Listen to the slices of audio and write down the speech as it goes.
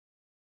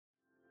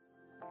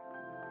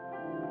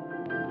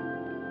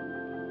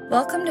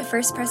Welcome to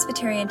First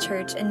Presbyterian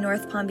Church in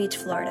North Palm Beach,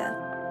 Florida.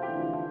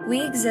 We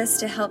exist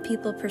to help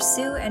people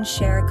pursue and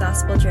share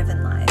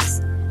gospel-driven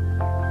lives.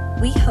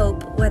 We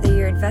hope whether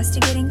you're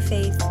investigating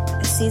faith,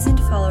 a seasoned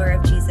follower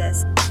of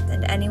Jesus,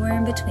 and anywhere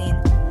in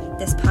between,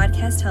 this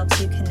podcast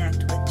helps you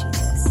connect with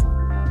Jesus.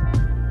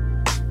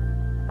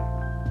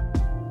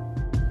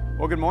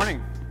 Well, good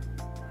morning.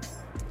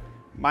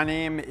 My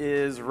name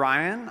is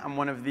Ryan. I'm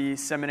one of the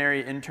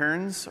seminary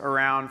interns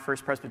around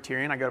First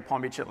Presbyterian. I go to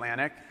Palm Beach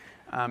Atlantic.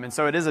 And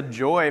so it is a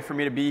joy for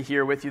me to be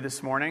here with you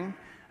this morning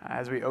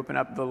as we open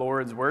up the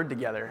Lord's Word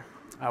together.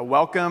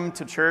 Welcome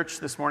to church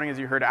this morning. As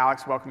you heard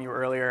Alex welcome you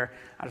earlier,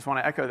 I just want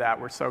to echo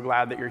that. We're so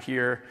glad that you're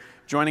here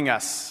joining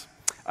us.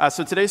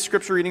 So today's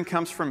scripture reading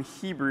comes from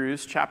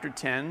Hebrews chapter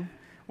 10.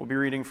 We'll be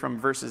reading from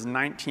verses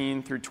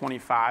 19 through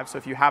 25. So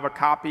if you have a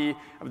copy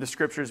of the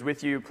scriptures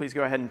with you, please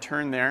go ahead and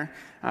turn there.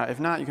 If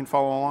not, you can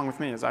follow along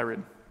with me as I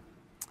read.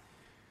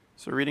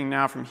 So reading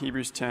now from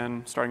Hebrews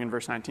 10, starting in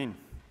verse 19.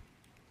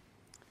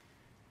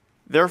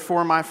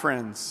 Therefore, my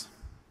friends,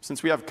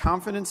 since we have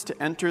confidence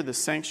to enter the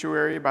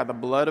sanctuary by the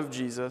blood of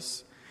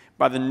Jesus,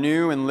 by the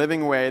new and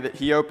living way that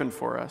he opened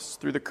for us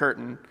through the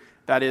curtain,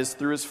 that is,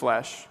 through his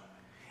flesh,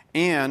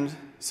 and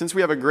since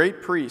we have a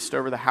great priest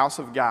over the house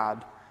of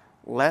God,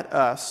 let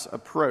us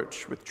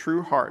approach with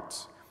true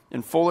hearts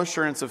in full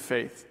assurance of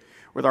faith,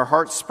 with our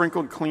hearts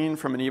sprinkled clean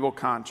from an evil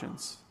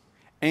conscience.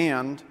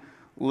 And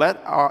let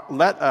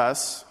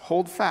us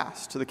hold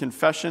fast to the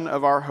confession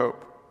of our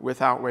hope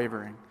without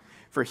wavering.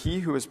 For he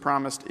who has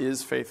promised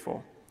is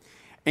faithful.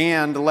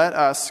 And let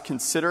us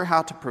consider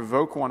how to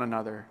provoke one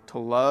another to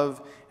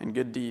love and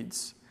good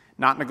deeds,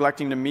 not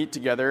neglecting to meet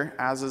together,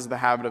 as is the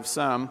habit of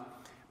some,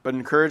 but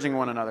encouraging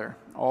one another,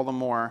 all the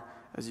more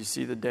as you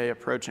see the day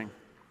approaching.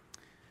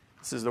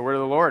 This is the word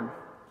of the Lord.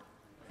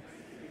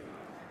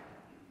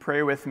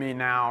 Pray with me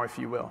now, if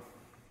you will.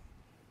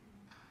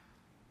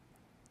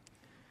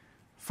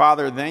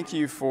 Father, thank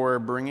you for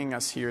bringing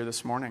us here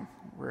this morning,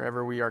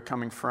 wherever we are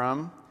coming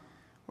from,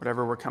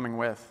 whatever we're coming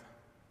with.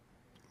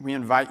 We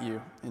invite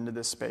you into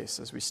this space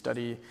as we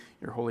study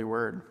your holy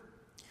word.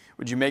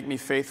 Would you make me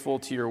faithful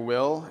to your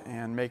will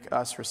and make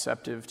us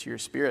receptive to your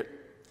spirit?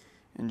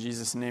 In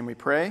Jesus' name we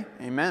pray,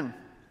 amen.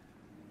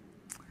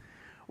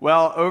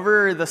 Well,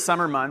 over the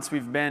summer months,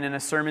 we've been in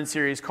a sermon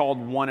series called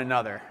One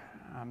Another.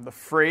 The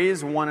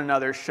phrase one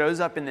another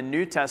shows up in the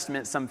New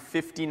Testament some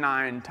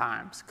 59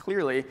 times.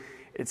 Clearly,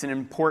 it's an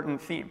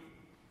important theme.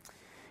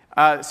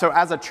 So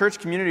as a church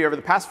community over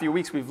the past few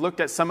weeks, we've looked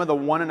at some of the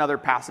one another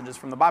passages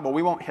from the Bible.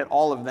 We won't hit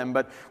all of them,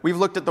 but we've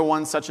looked at the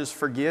ones such as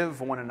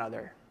forgive one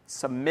another,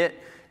 submit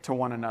to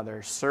one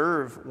another,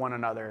 serve one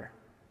another,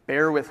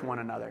 bear with one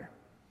another.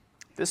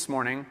 This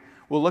morning,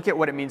 we'll look at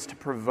what it means to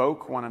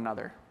provoke one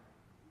another.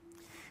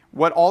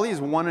 What all these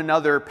one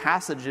another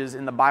passages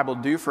in the Bible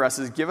do for us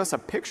is give us a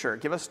picture,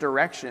 give us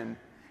direction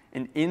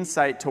and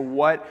insight to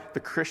what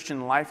the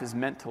Christian life is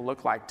meant to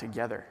look like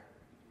together.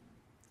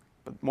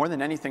 But more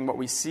than anything, what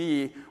we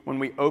see when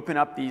we open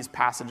up these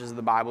passages of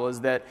the Bible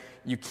is that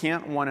you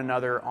can't one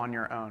another on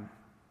your own.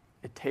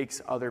 It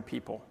takes other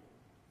people.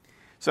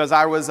 So as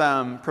I was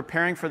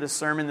preparing for this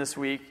sermon this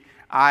week,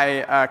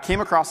 I came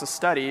across a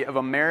study of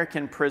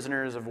American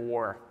prisoners of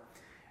war.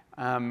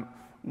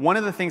 One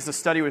of the things the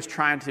study was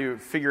trying to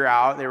figure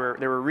out, they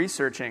were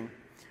researching,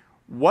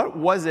 what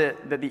was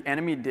it that the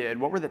enemy did?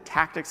 What were the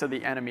tactics of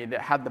the enemy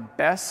that had the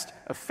best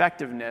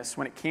effectiveness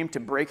when it came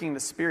to breaking the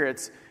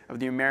spirits of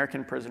the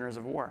American prisoners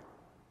of war?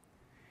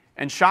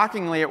 And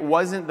shockingly, it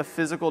wasn't the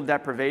physical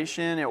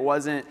deprivation, it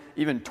wasn't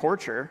even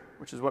torture,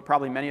 which is what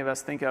probably many of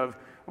us think of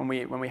when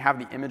we have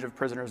the image of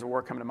prisoners of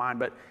war come to mind,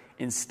 but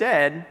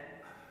instead,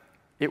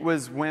 it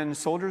was when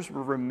soldiers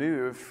were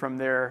removed from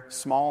their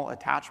small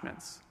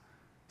attachments.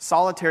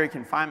 Solitary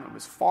confinement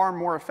was far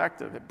more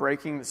effective at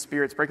breaking the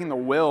spirits, breaking the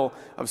will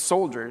of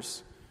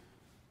soldiers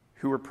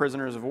who were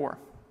prisoners of war.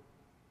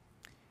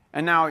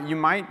 And now you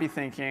might be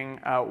thinking,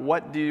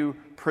 what do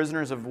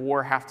prisoners of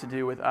war have to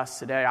do with us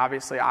today?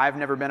 Obviously, I've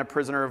never been a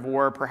prisoner of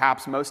war.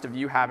 Perhaps most of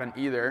you haven't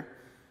either.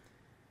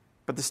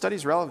 But the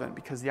study's relevant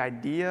because the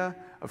idea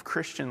of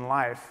Christian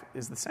life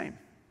is the same.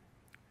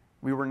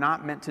 We were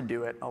not meant to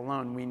do it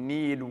alone. We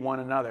need one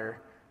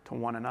another to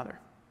one another.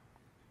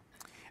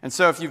 And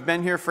so if you've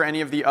been here for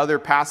any of the other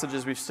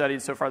passages we've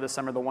studied so far this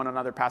summer, the one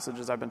another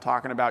passages I've been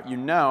talking about, you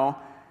know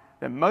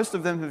that most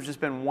of them have just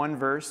been one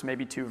verse,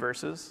 maybe two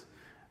verses.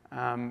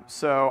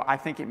 So I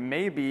think it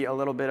may be a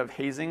little bit of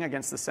hazing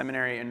against the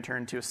seminary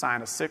intern to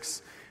assign a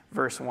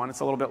 6-verse one. It's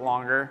a little bit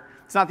longer.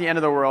 It's not the end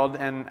of the world,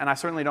 and I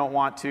certainly don't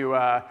want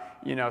to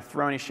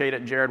throw any shade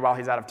at Jared while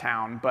he's out of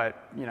town,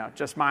 but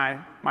just my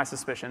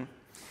suspicion.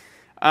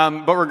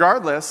 But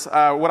regardless,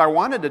 what I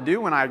wanted to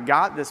do when I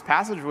got this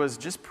passage was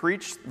just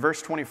preach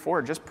verse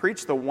 24, just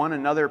preach the one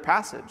another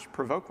passage,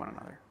 provoke one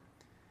another.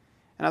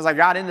 And as I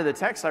got into the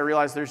text, I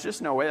realized there's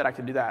just no way that I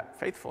could do that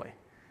faithfully.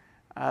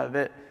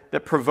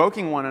 That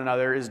provoking one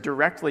another is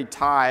directly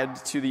tied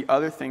to the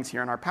other things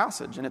here in our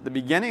passage. And at the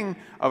beginning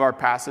of our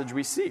passage,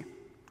 we see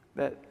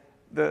that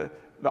the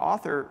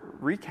author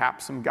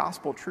recaps some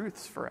gospel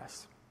truths for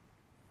us.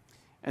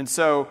 And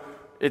so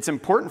it's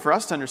important for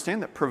us to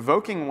understand that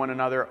provoking one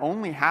another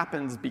only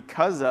happens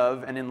because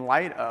of and in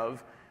light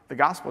of the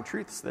gospel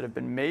truths that have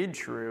been made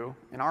true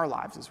in our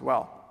lives as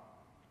well.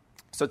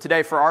 So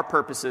today, for our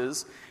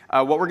purposes,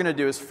 what we're going to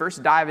do is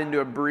first dive into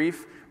a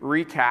brief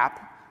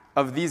recap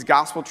of these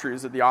gospel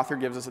truths that the author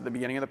gives us at the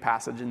beginning of the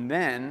passage, and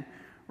then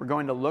we're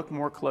going to look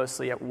more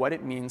closely at what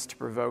it means to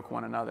provoke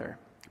one another.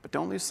 But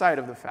don't lose sight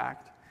of the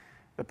fact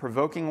that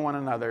provoking one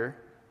another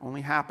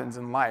only happens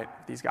in light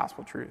of these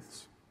gospel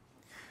truths.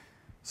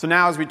 So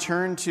now as we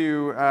turn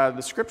to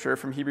the scripture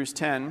from Hebrews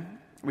 10,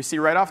 we see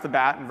right off the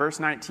bat in verse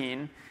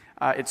 19,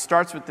 it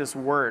starts with this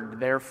word,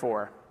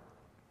 therefore.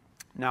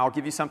 Now I'll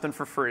give you something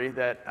for free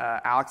that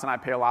Alex and I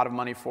pay a lot of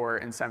money for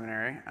in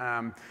seminary.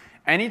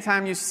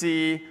 Anytime you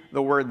see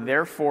the word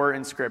therefore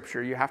in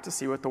Scripture, you have to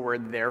see what the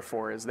word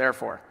therefore is there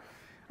for.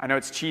 I know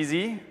it's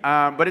cheesy,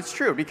 but it's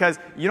true, because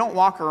you don't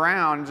walk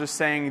around just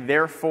saying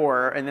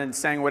therefore and then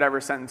saying whatever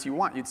sentence you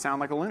want. You'd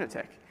sound like a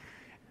lunatic.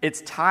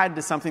 It's tied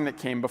to something that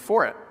came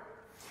before it.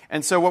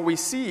 And so what we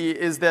see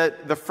is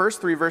that the first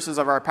three verses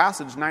of our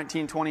passage,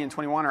 19, 20, and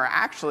 21, are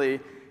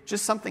actually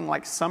just something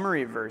like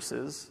summary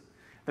verses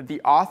that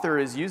the author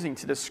is using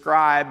to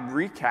describe,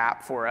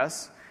 recap for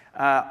us,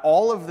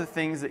 all of the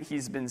things that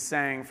he's been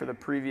saying for the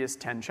previous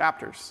 10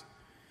 chapters.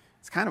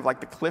 It's kind of like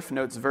the Cliff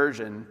Notes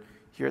version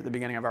here at the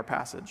beginning of our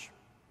passage.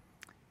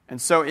 And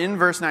so in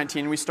verse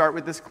 19, we start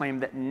with this claim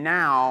that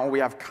now we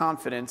have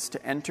confidence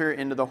to enter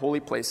into the holy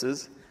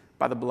places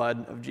by the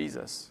blood of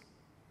Jesus.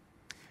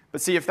 But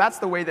see, if that's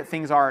the way that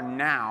things are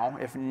now,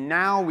 if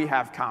now we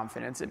have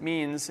confidence,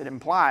 it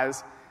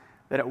implies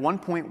that at one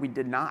point we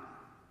did not.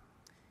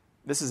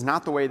 This is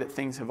not the way that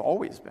things have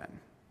always been.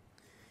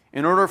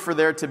 In order for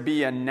there to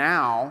be a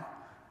now,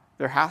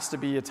 there has to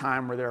be a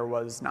time where there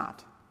was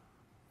not.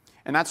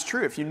 And that's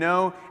true. If you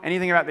know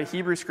anything about the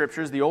Hebrew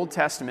Scriptures, the Old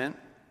Testament,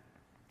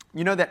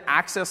 you know that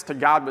access to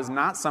God was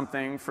not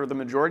something, for the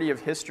majority of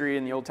history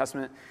in the Old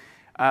Testament,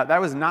 that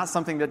was not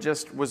something that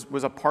just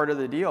was a part of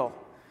the deal.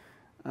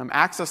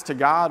 Access to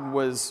God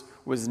was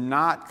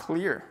not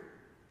clear.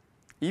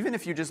 Even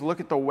if you just look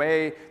at the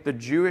way the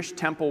Jewish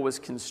temple was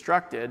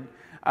constructed,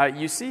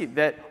 you see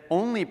that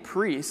only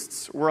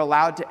priests were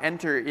allowed to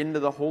enter into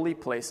the holy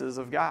places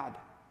of God.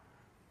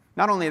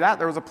 Not only that,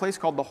 there was a place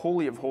called the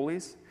Holy of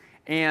Holies,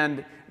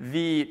 and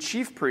the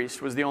chief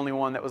priest was the only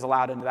one that was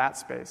allowed into that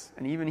space.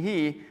 And even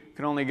he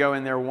could only go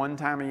in there one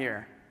time a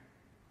year.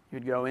 He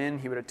would go in,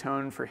 he would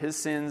atone for his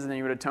sins, and then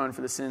he would atone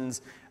for the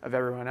sins of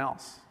everyone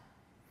else.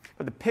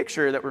 But the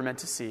picture that we're meant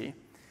to see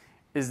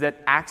is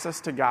that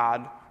access to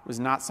God was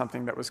not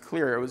something that was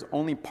clear. It was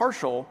only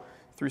partial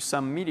through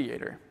some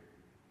mediator.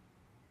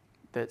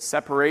 That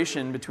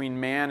separation between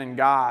man and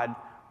God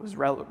was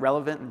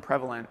relevant and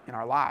prevalent in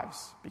our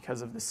lives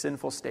because of the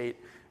sinful state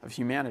of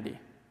humanity.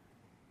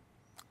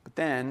 But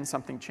then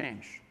something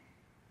changed.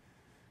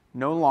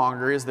 No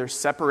longer is there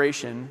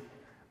separation,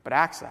 but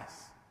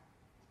access.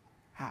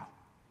 How?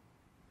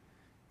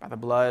 By the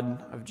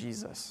blood of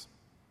Jesus.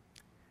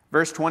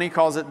 Verse 20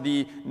 calls it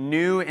the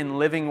new and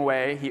living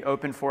way he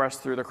opened for us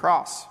through the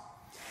cross.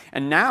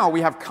 And now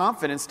we have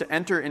confidence to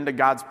enter into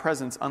God's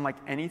presence unlike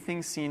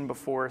anything seen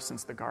before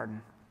since the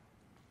garden.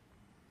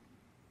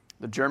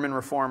 The German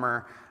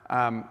reformer,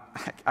 I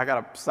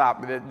got to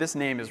stop. This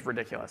name is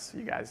ridiculous,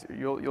 you guys.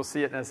 You'll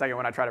see it in a second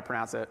when I try to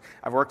pronounce it.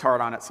 I've worked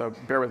hard on it, so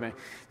bear with me.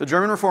 The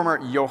German reformer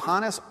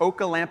Johannes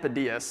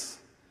Oecolampadius,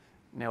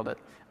 nailed it,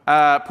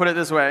 put it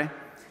this way: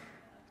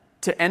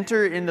 to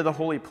enter into the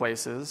holy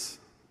places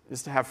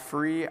is to have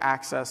free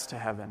access to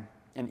heaven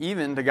and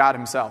even to God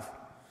himself.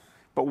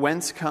 But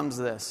whence comes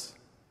this?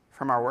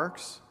 From our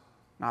works?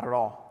 Not at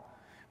all.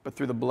 But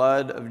through the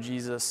blood of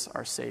Jesus,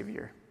 our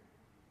Savior.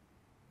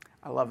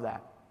 I love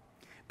that.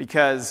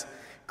 Because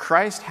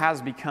Christ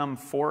has become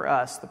for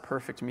us the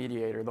perfect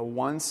mediator, the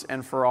once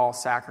and for all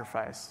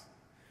sacrifice.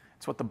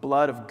 It's what the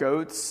blood of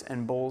goats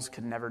and bulls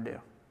could never do.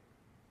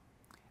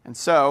 And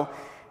so,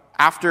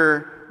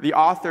 after the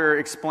author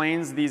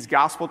explains these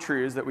gospel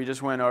truths that we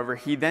just went over,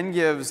 he then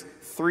gives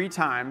 3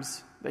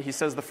 times that he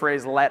says the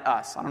phrase, let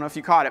us. I don't know if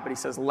you caught it, but he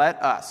says,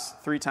 let us,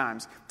 3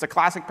 times. It's a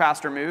classic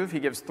pastor move. He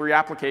gives 3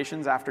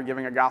 applications after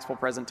giving a gospel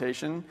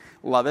presentation.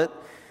 Love it.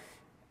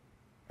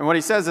 And what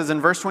he says is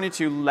in verse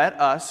 22, let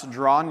us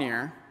draw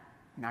near.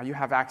 Now you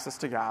have access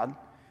to God.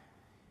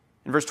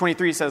 In verse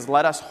 23, he says,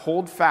 let us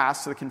hold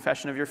fast to the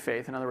confession of your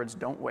faith. In other words,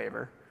 don't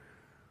waver.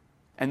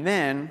 And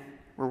then,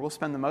 where we'll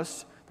spend the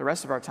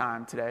rest of our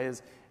time today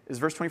is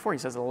verse 24. He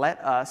says, let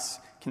us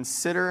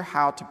consider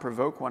how to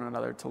provoke one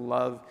another to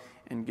love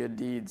and good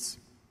deeds.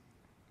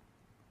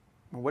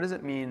 Well, what does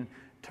it mean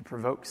to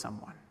provoke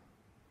someone?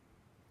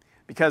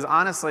 Because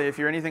honestly, if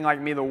you're anything like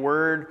me, the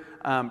word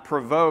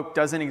provoke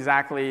doesn't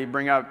exactly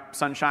bring up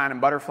sunshine and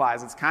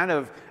butterflies.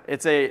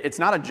 It's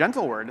not a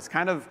gentle word. It's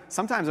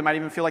sometimes it might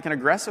even feel like an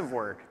aggressive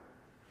word.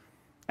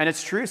 And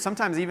it's true,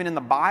 sometimes even in the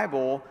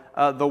Bible,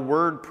 the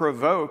word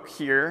provoke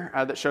here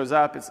that shows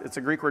up, it's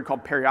a Greek word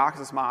called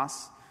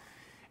perioxysmos.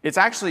 It's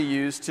actually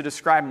used to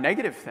describe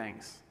negative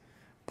things.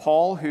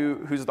 Paul,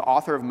 who's the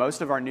author of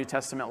most of our New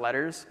Testament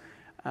letters,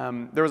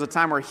 There was a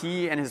time where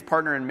he and his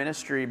partner in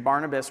ministry,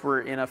 Barnabas,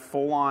 were in a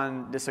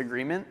full-on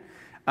disagreement.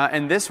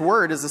 And this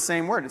word is the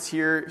same word. It's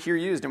here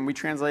used, and we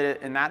translate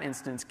it in that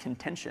instance,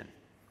 contention.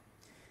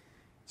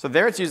 So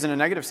there it's used in a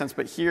negative sense,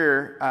 but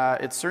here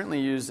it's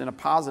certainly used in a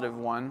positive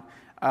one.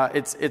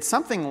 It's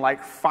something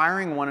like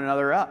firing one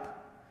another up.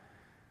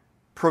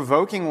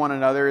 Provoking one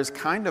another is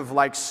kind of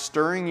like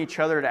stirring each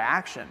other to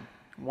action.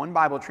 One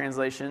Bible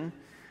translation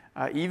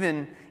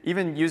even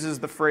uses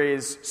the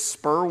phrase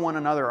spur one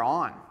another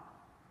on.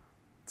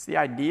 It's the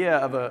idea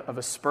of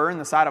a spur in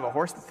the side of a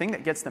horse, the thing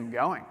that gets them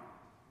going.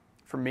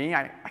 For me,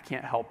 I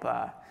can't help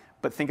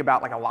but think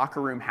about like a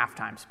locker room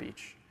halftime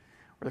speech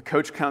where the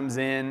coach comes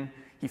in,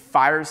 he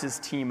fires his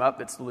team up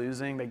that's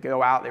losing, they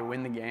go out, they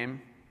win the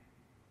game.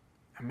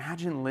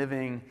 Imagine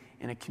living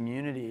in a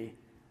community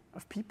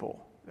of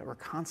people that were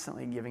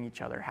constantly giving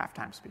each other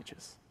halftime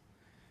speeches.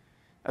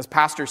 As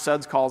Pastor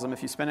Suds calls them,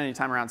 if you spend any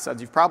time around Suds,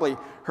 you've probably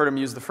heard him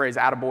use the phrase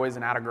attaboys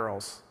and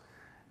attagirls.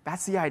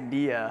 That's the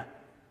idea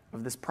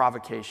of this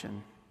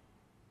provocation.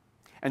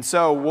 And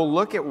so we'll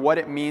look at what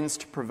it means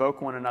to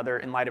provoke one another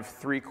in light of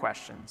three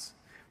questions.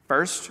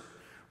 First,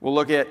 we'll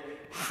look at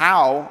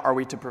how are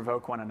we to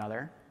provoke one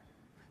another.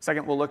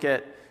 Second, we'll look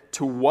at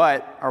to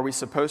what are we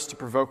supposed to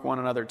provoke one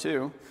another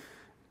to.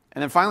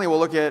 And then finally, we'll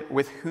look at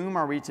with whom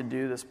are we to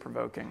do this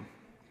provoking.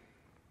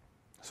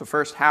 So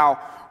first, how?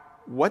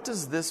 What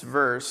does this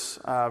verse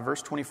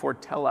 24,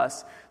 tell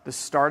us the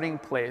starting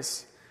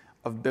place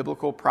of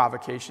biblical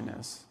provocation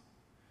is?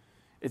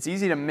 It's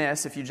easy to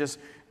miss if you just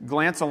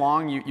glance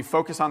along, you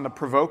focus on the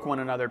provoke one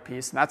another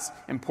piece, and that's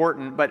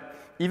important. But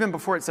even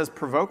before it says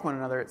provoke one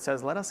another, it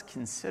says let us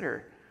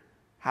consider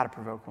how to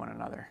provoke one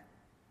another.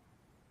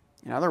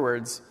 In other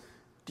words,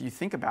 do you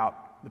think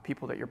about the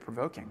people that you're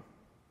provoking?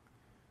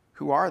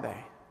 Who are they?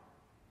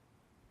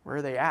 Where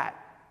are they at?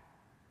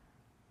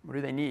 What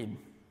do they need?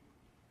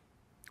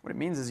 What it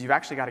means is you've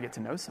actually got to get to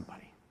know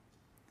somebody.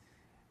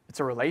 It's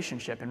a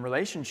relationship, and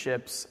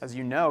relationships, as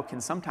you know, can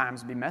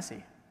sometimes be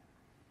messy.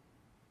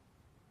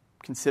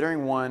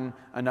 Considering one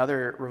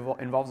another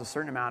involves a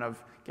certain amount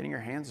of getting your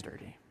hands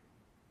dirty.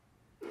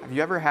 Have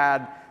you ever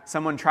had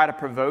someone try to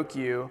provoke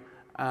you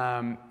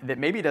that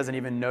maybe doesn't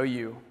even know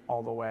you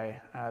all the way?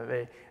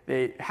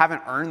 They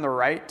haven't earned the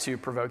right to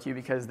provoke you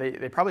because they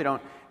probably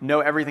don't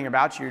know everything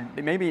about you.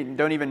 They maybe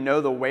don't even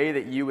know the way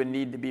that you would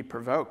need to be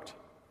provoked.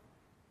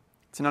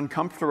 It's an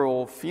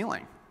uncomfortable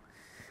feeling.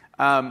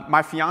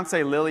 My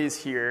fiance Lily's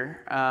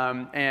here,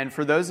 and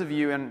for those of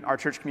you in our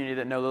church community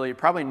that know Lily, you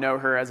probably know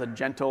her as a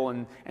gentle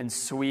and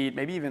sweet,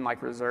 maybe even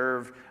like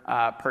reserved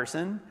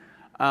person.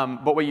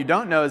 But what you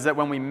don't know is that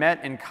when we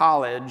met in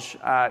college,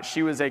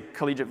 she was a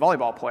collegiate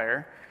volleyball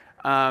player.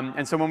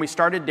 And so when we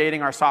started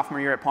dating our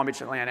sophomore year at Palm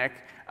Beach Atlantic,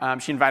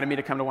 she invited me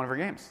to come to one of her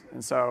games.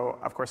 And so,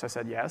 of course, I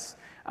said yes.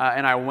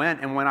 And I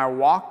went, and when I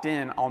walked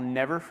in, I'll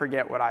never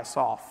forget what I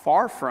saw.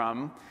 Far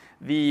from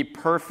the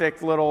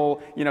perfect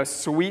little,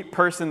 sweet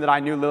person that I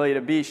knew Lily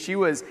to be, she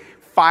was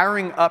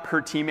firing up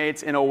her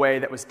teammates in a way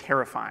that was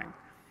terrifying.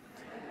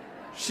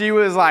 She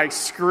was like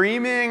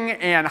screaming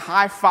and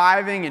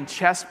high-fiving and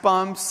chest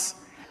bumps.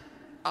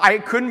 I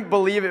couldn't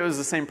believe it was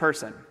the same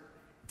person.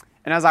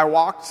 And as I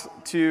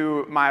walked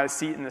to my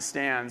seat in the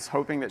stands,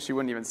 hoping that she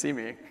wouldn't even see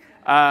me,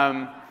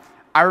 I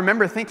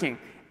remember thinking,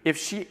 if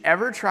she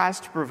ever tries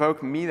to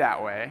provoke me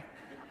that way,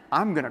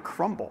 I'm going to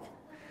crumble.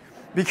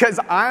 Because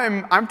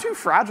I'm too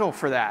fragile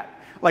for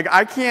that. Like,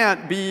 I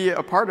can't be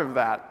a part of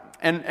that.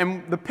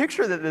 And the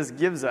picture that this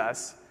gives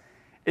us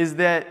is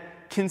that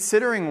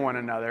considering one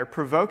another,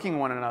 provoking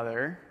one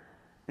another,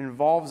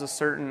 involves a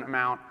certain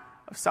amount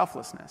of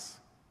selflessness.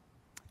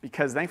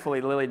 Because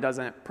thankfully, Lily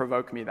doesn't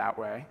provoke me that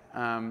way.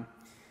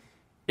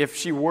 If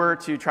she were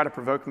to try to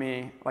provoke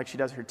me like she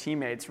does her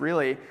teammates,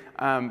 really,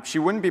 she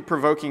wouldn't be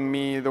provoking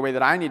me the way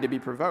that I need to be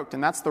provoked.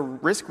 And that's the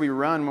risk we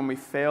run when we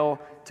fail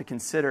to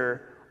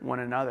consider one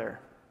another,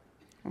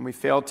 when we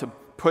fail to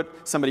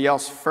put somebody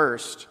else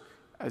first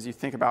as you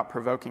think about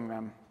provoking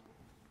them.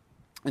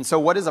 And so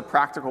what is a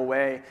practical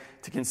way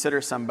to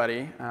consider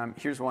somebody?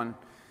 Here's one.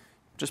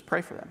 Just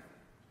pray for them.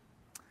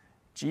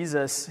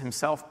 Jesus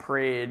himself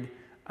prayed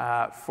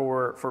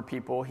for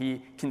people.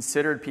 He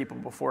considered people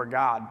before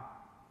God.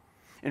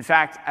 In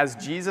fact, as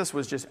Jesus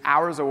was just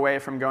hours away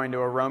from going to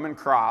a Roman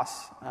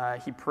cross,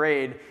 he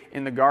prayed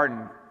in the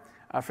garden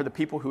for the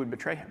people who would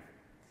betray him.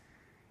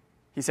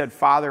 He said,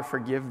 "Father,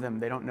 forgive them.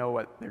 They don't know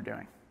what they're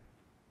doing."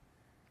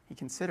 He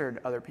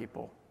considered other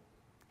people.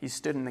 He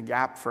stood in the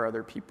gap for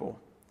other people.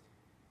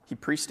 He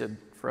priested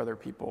for other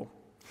people.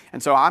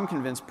 And so I'm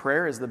convinced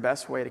prayer is the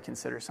best way to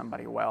consider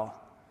somebody well.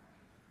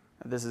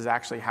 This is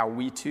actually how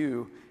we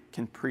too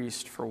can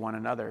priest for one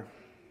another.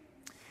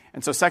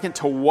 And so second,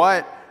 to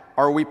what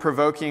are we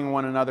provoking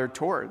one another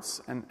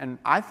towards? And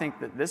I think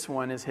that this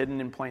one is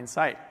hidden in plain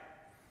sight.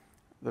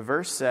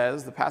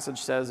 The passage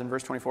says in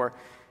verse 24,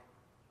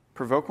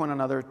 provoke one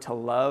another to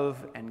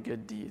love and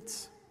good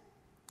deeds.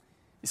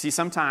 You see,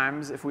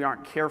 sometimes if we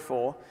aren't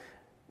careful,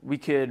 we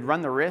could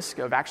run the risk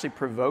of actually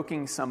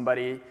provoking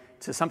somebody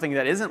to something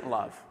that isn't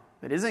love,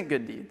 that isn't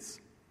good deeds.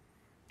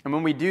 And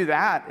when we do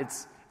that,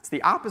 it's It's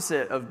the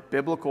opposite of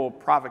biblical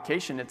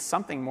provocation. It's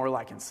something more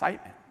like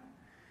incitement.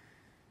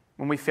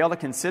 When we fail to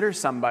consider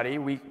somebody,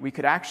 we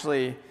could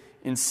actually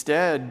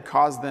instead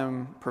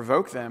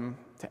provoke them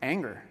to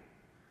anger,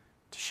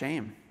 to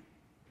shame,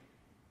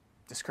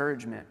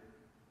 discouragement,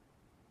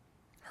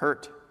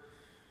 hurt.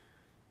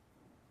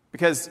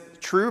 Because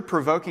true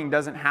provoking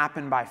doesn't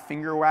happen by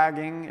finger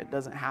wagging, it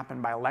doesn't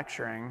happen by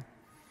lecturing,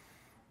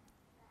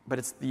 but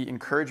it's the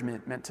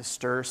encouragement meant to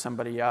stir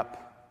somebody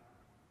up.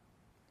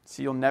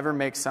 See, you'll never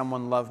make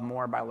someone love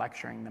more by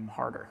lecturing them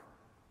harder.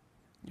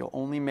 You'll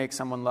only make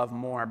someone love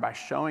more by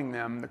showing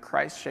them the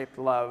Christ-shaped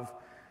love,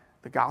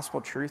 the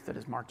gospel truth that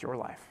has marked your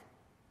life.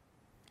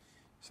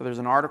 So there's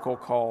an article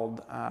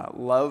called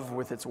Love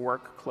with Its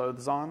Work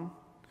Clothes On.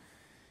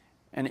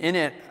 And in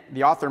it,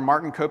 the author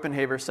Martin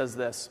Copenhaver says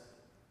this: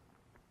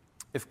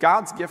 if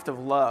God's gift of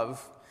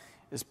love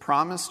is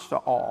promised to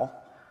all,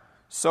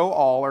 so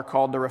all are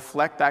called to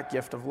reflect that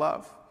gift of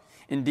love.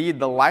 Indeed,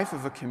 the life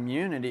of a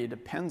community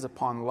depends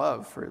upon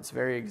love for its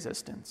very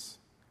existence.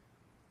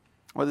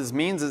 What this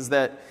means is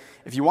that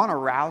if you want to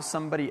rouse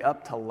somebody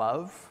up to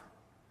love,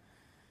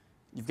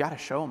 you've got to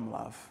show them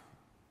love.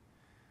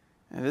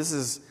 And this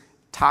is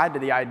tied to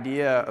the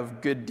idea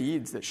of good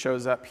deeds that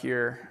shows up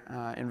here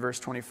in verse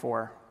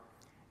 24.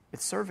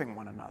 It's serving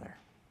one another.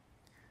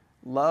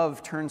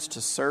 Love turns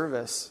to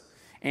service.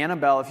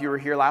 Annabelle, if you were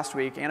here last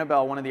week,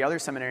 Annabelle, one of the other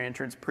seminary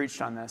interns,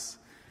 preached on this.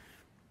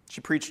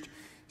 She preached,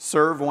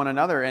 serve one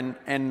another,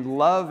 and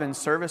love and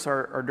service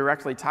are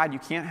directly tied. You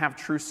can't have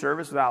true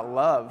service without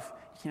love.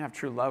 You can't have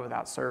true love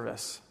without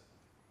service.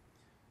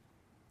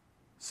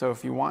 So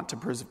if you want to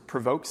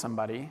provoke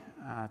somebody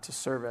to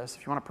service,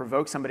 if you want to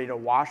provoke somebody to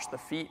wash the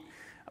feet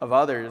of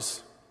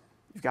others,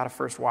 you've got to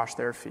first wash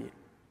their feet.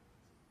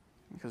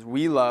 Because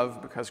we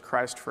love because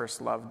Christ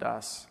first loved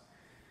us.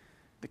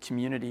 The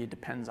community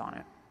depends on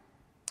it.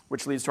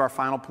 Which leads to our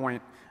final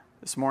point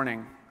this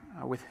morning.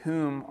 With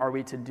whom are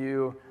we to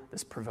do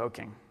this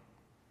provoking?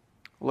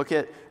 Look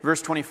at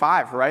verse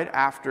 25, right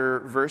after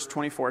verse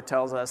 24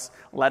 tells us,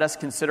 let us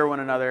consider one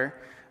another,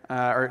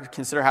 or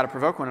consider how to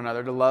provoke one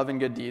another to love and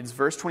good deeds.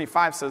 Verse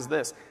 25 says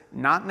this: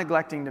 not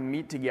neglecting to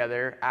meet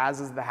together,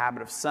 as is the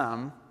habit of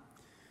some,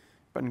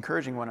 but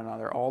encouraging one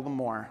another all the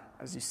more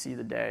as you see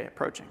the day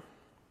approaching.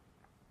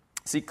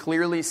 See,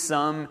 clearly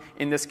some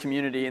in this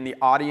community, in the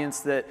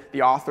audience that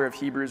the author of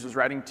Hebrews was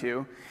writing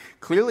to,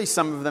 clearly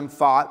some of them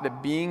thought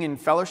that being in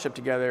fellowship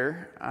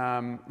together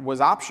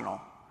was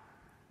optional.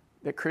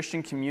 That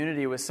Christian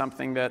community was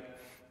something that,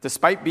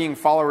 despite being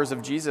followers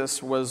of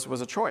Jesus,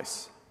 was a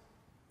choice.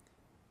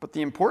 But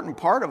the important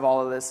part of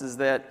all of this is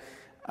that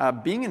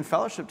being in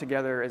fellowship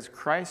together as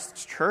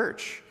Christ's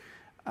church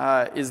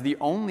is the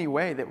only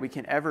way that we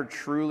can ever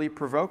truly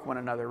provoke one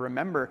another.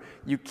 Remember,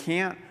 you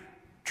can't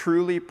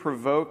truly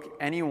provoke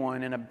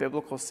anyone in a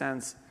biblical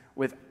sense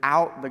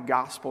without the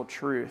gospel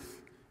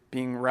truth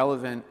being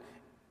relevant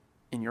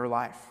in your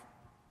life.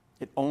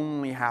 It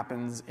only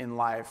happens in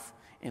life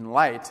in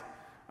light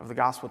of the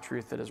gospel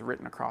truth that is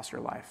written across your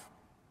life.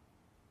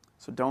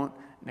 So don't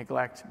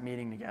neglect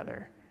meeting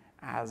together,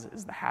 as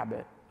is the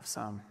habit of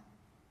some.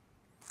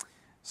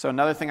 So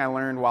another thing I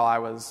learned while I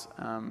was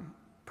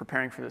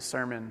preparing for this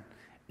sermon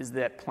is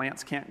that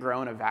plants can't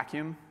grow in a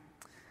vacuum.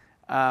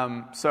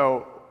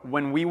 So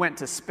when we went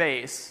to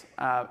space,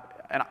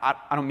 and I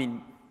don't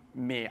mean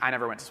me, I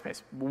never went to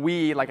space.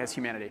 We, like as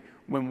humanity,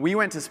 when we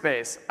went to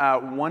space,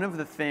 one of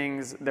the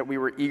things that we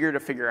were eager to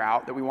figure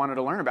out, that we wanted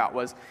to learn about,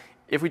 was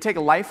if we take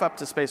life up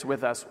to space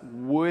with us,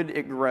 would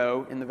it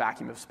grow in the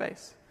vacuum of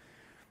space?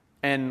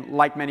 And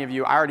like many of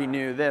you, I already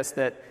knew this,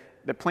 that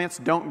the plants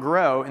don't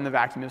grow in the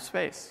vacuum of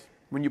space.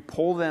 When you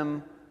pull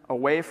them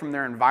away from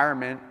their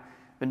environment,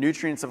 the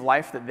nutrients of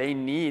life that they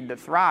need to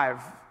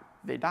thrive,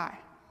 they die.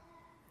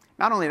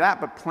 Not only that,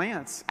 but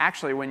plants,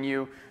 actually,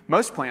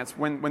 most plants,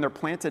 when they're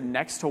planted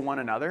next to one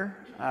another,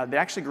 they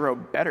actually grow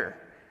better.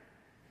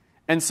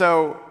 And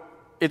so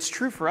it's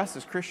true for us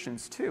as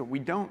Christians too. We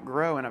don't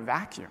grow in a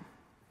vacuum.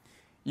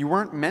 You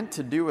weren't meant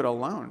to do it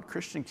alone.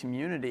 Christian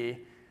community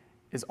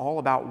is all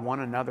about one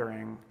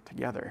anothering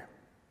together.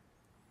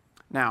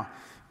 Now,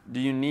 do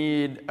you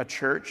need a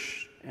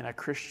church and a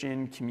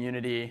Christian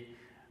community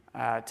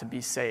to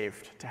be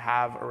saved, to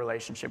have a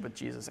relationship with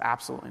Jesus?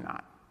 Absolutely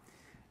not.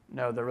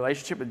 No, the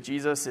relationship with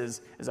Jesus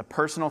is a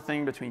personal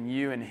thing between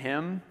you and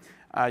him.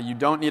 You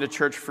don't need a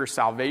church for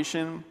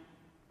salvation,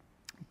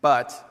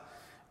 but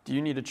do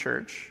you need a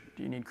church?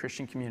 Do you need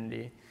Christian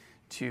community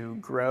to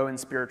grow in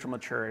spiritual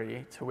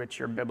maturity to which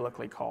you're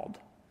biblically called?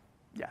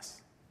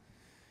 Yes.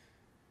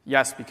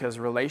 Yes, because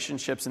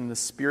relationships in the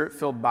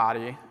spirit-filled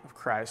body of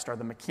Christ are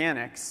the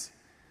mechanics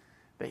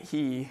that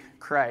he,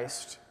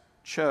 Christ,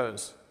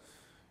 chose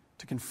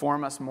to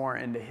conform us more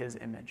into his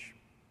image.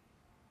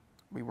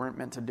 We weren't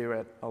meant to do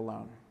it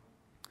alone.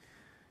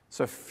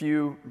 So a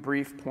few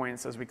brief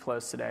points as we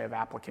close today of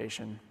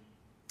application.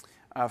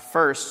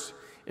 First,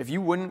 if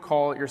you wouldn't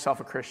call yourself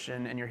a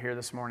Christian and you're here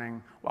this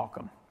morning,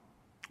 welcome.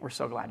 We're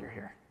so glad you're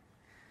here.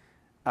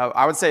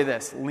 I would say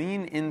this: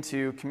 lean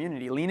into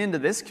community. Lean into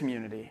this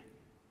community.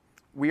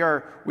 We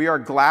are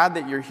glad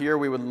that you're here.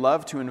 We would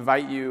love to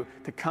invite you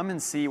to come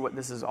and see what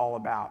this is all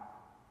about,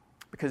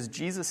 because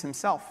Jesus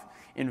himself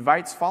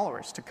invites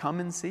followers to come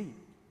and see.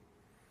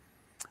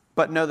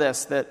 But know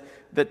this,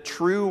 that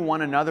true one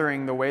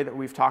anothering, the way that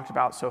we've talked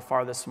about so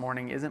far this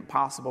morning, isn't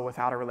possible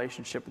without a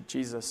relationship with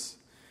Jesus.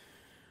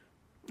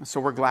 So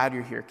we're glad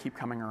you're here. Keep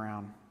coming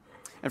around.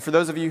 And for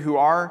those of you who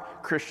are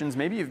Christians,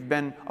 maybe you've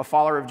been a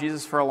follower of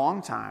Jesus for a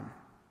long time,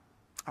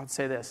 I would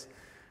say this: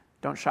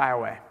 don't shy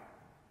away.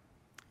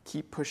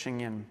 Keep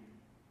pushing in.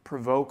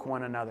 Provoke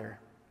one another.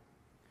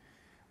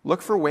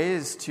 Look for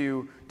ways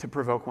to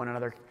provoke one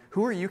another.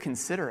 Who are you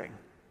considering?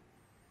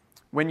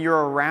 When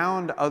you're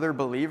around other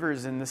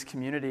believers in this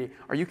community,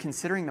 are you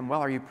considering them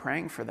well? Are you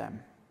praying for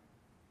them?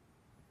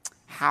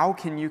 How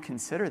can you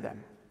consider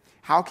them?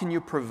 How can you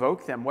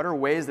provoke them? What are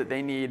ways that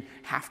they need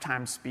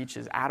halftime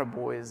speeches,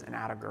 attaboys and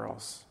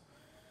attagirls?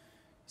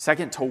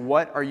 Second, to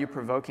what are you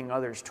provoking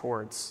others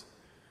towards?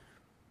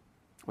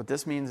 What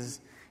this means is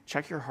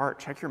check your heart,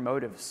 check your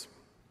motives.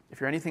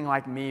 If you're anything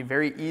like me,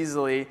 very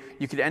easily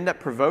you could end up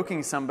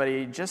provoking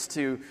somebody just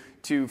to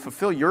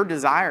fulfill your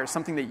desire,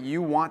 something that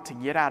you want to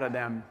get out of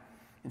them,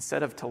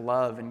 instead of to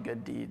love and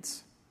good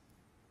deeds.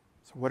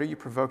 So what are you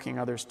provoking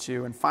others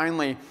to? And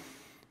finally,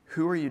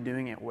 who are you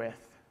doing it with?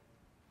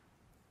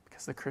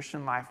 Because the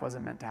Christian life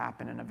wasn't meant to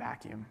happen in a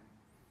vacuum.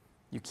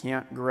 You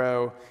can't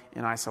grow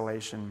in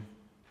isolation.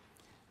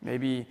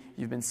 Maybe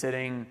you've been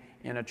sitting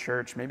in a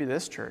church, maybe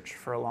this church,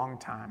 for a long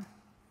time,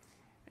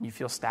 and you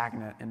feel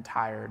stagnant and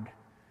tired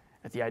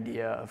at the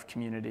idea of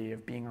community,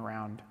 of being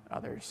around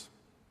others.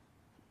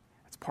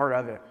 It's part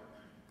of it.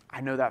 I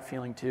know that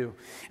feeling too.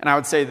 And I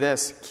would say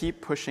this: keep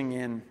pushing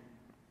in.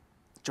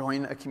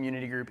 Join a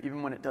community group,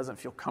 even when it doesn't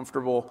feel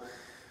comfortable.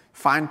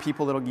 Find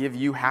people that'll give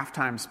you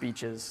halftime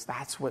speeches.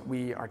 That's what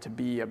we are to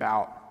be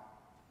about.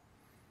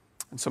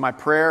 And so my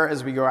prayer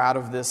as we go out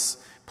of this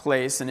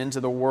place and into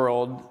the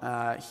world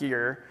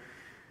here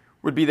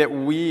would be that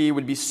we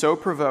would be so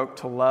provoked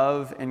to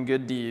love and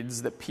good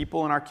deeds that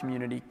people in our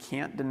community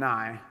can't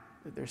deny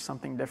that there's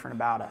something different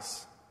about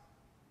us.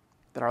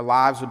 That our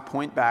lives would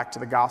point back to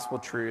the gospel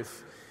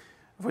truth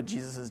of what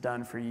Jesus has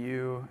done for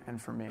you and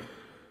for me.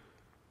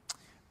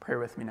 Pray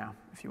with me now,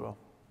 if you will.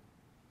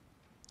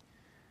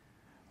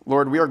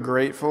 Lord, we are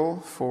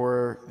grateful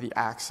for the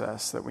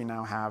access that we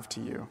now have to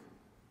you,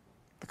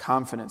 the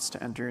confidence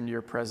to enter into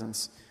your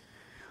presence.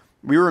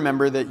 We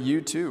remember that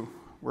you too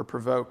were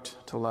provoked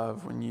to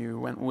love when you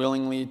went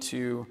willingly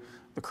to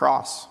the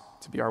cross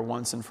to be our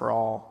once and for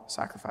all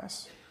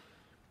sacrifice.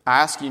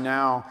 I ask you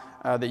now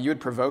that you would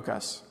provoke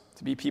us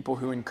to be people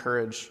who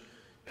encourage,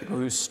 people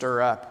who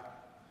stir up,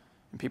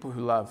 and people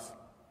who love.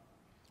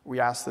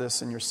 We ask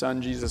this in your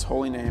Son, Jesus'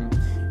 holy name.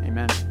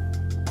 Amen.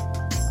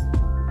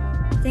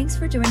 Thanks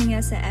for joining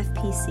us at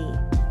FPC.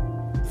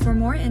 For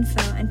more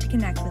info and to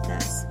connect with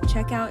us,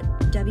 check out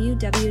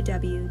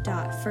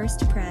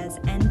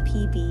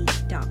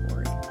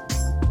www.firstpresnpb.org.